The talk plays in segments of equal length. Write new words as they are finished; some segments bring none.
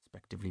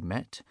effectively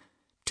met,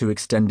 to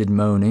extended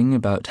moaning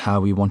about how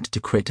we wanted to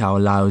quit our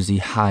lousy,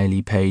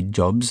 highly paid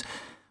jobs,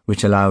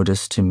 which allowed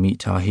us to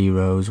meet our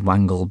heroes,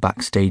 wangle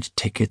backstage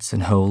tickets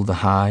and hold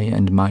the high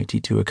and mighty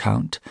to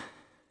account,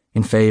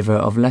 in favour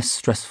of less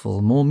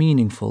stressful, more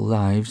meaningful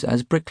lives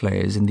as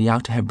bricklayers in the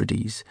Outer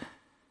Hebrides.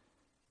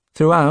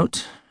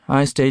 Throughout,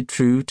 I stayed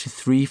true to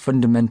 3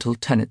 fundamental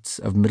tenets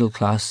of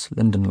middle-class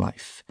London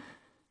life.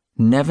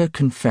 Never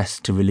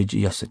confess to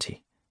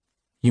religiosity.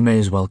 You may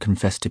as well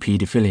confess to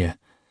paedophilia.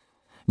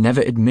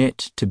 Never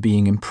admit to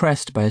being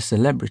impressed by a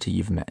celebrity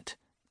you've met.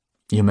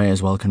 You may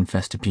as well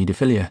confess to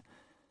paedophilia.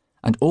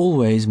 And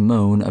always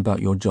moan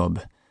about your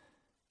job.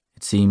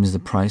 It seems the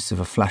price of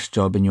a flash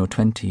job in your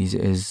 20s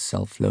is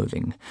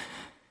self-loathing.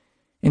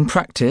 In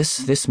practice,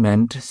 this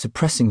meant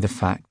suppressing the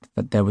fact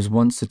that there was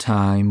once a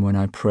time when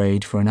I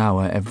prayed for an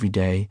hour every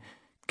day,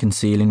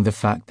 concealing the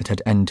fact that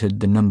had entered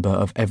the number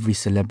of every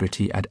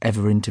celebrity I'd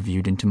ever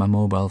interviewed into my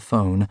mobile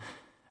phone,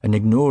 and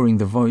ignoring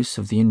the voice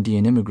of the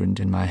Indian immigrant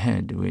in my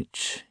head,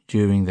 which,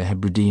 during the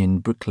Hebridean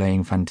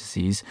bricklaying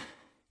fantasies,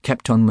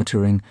 kept on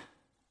muttering,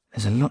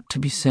 "There's a lot to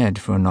be said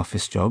for an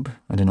office job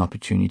and an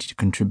opportunity to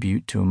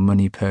contribute to a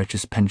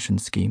money-purchase pension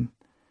scheme."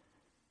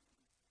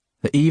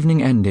 The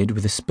evening ended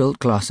with a spilt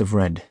glass of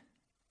red,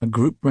 a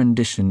group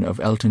rendition of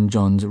Elton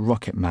John's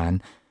Rocket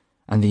Man,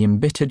 and the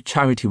embittered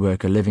charity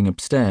worker living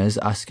upstairs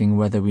asking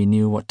whether we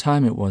knew what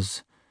time it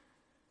was.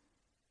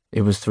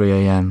 It was 3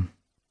 a.m.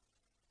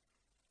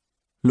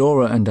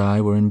 Laura and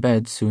I were in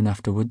bed soon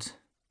afterwards,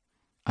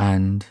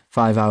 and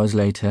 5 hours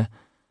later,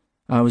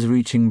 I was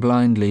reaching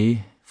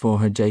blindly for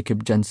her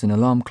Jacob Jensen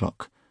alarm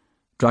clock,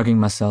 dragging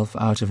myself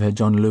out of her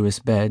John Lewis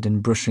bed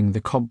and brushing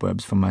the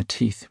cobwebs from my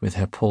teeth with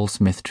her Paul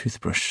Smith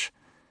toothbrush.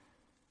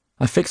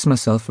 I fixed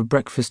myself a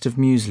breakfast of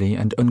muesli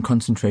and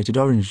unconcentrated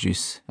orange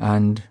juice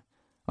and,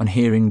 on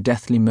hearing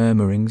deathly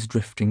murmurings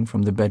drifting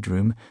from the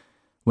bedroom,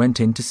 went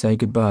in to say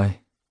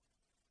goodbye.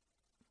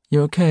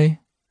 "You okay?"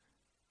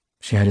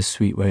 She had a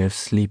sweet way of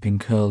sleeping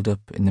curled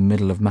up in the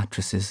middle of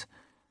mattresses.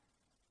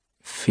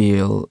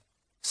 "Feel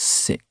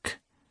sick."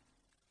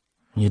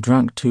 "You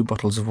drank 2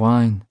 bottles of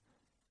wine."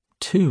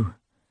 2.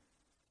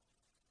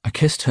 I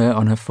kissed her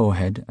on her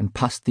forehead and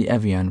passed the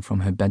Evian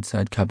from her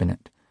bedside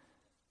cabinet.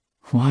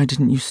 "Why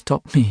didn't you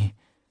stop me?"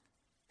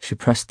 She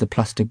pressed the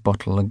plastic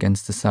bottle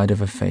against the side of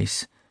her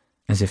face,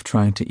 as if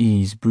trying to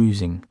ease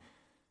bruising.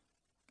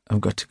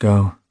 "I've got to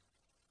go."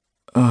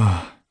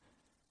 "Ugh.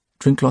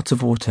 Drink lots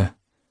of water."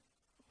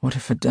 "What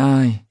if I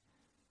die?"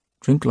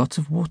 "Drink lots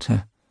of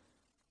water."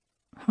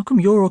 "How come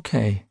you're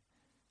okay?"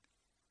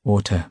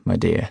 "Water, my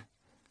dear."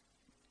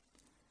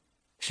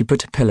 She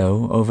put a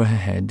pillow over her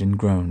head and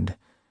groaned.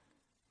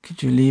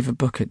 "Could you leave a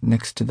bucket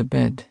next to the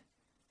bed?"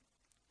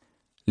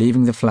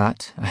 Leaving the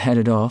flat, I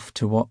headed off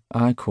to what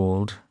I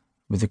called,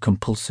 with the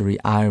compulsory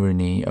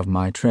irony of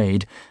my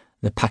trade,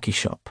 the packy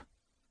shop,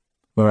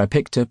 where I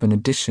picked up an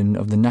edition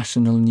of the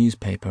national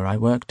newspaper I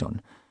worked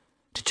on,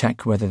 to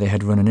check whether they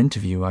had run an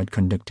interview I'd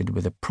conducted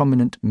with a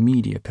prominent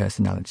media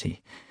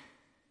personality.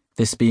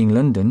 This being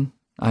London,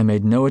 I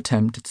made no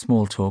attempt at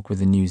small talk with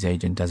the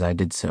newsagent as I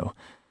did so,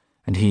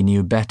 and he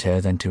knew better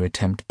than to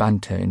attempt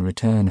banter in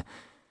return.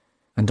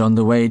 And on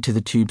the way to the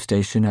tube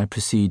station I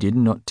proceeded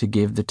not to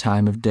give the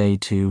time of day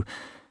to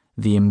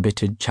the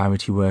embittered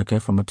charity worker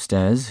from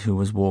upstairs who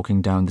was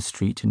walking down the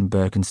street in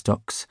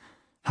Birkenstocks,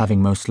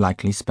 having most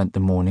likely spent the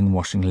morning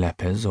washing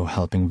lepers or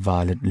helping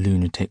violent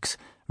lunatics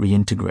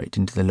reintegrate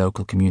into the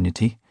local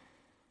community,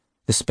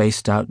 the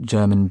spaced-out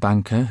German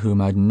banker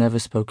whom I'd never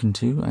spoken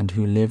to and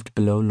who lived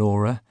below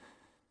Laura,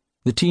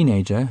 the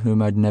teenager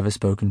whom I'd never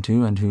spoken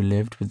to and who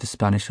lived with the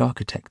Spanish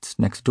architects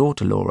next door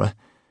to Laura,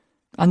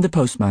 and the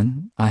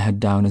postman I had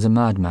down as a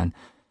madman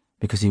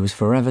because he was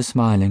forever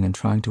smiling and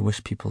trying to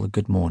wish people a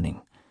good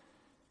morning.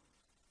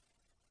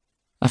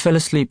 I fell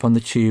asleep on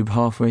the tube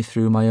halfway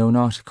through my own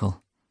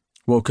article,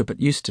 woke up at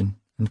Euston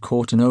and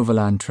caught an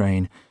overland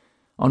train,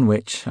 on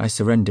which I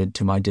surrendered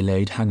to my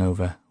delayed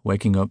hangover,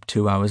 waking up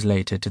 2 hours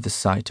later to the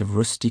sight of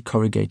rusty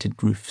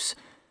corrugated roofs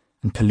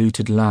and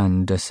polluted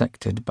land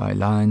dissected by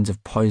lines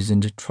of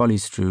poisoned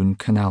trolley-strewn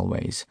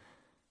canalways.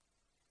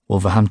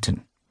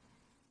 Wolverhampton.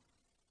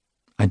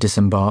 I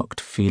disembarked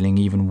feeling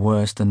even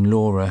worse than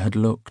Laura had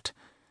looked,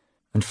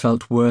 and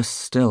felt worse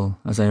still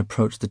as I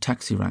approached the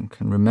taxi rank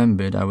and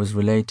remembered I was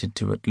related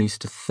to at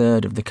least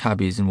 1/3 of the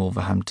cabbies in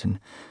Wolverhampton.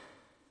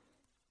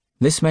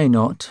 This may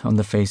not, on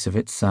the face of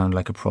it, sound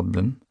like a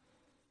problem,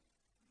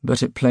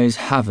 but it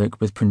plays havoc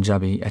with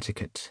Punjabi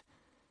etiquette.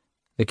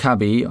 The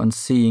cabbie, on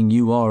seeing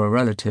you are a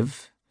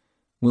relative,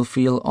 will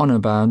feel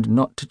honour-bound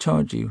not to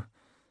charge you,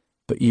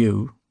 but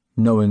you,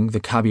 knowing the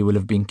cabbie will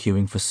have been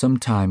queuing for some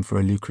time for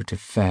a lucrative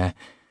fare,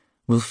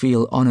 will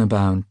feel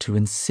honour-bound to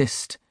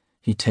insist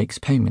he takes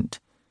payment.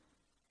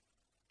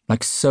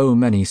 Like so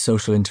many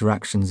social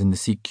interactions in the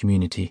Sikh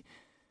community,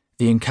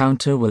 the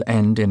encounter will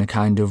end in a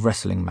kind of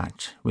wrestling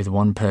match, with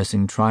one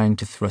person trying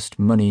to thrust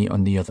money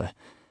on the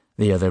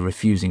other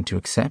refusing to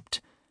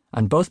accept,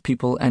 and both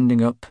people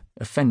ending up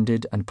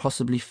offended and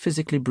possibly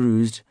physically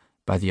bruised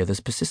by the other's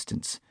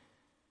persistence.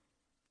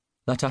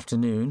 That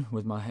afternoon,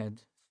 with my head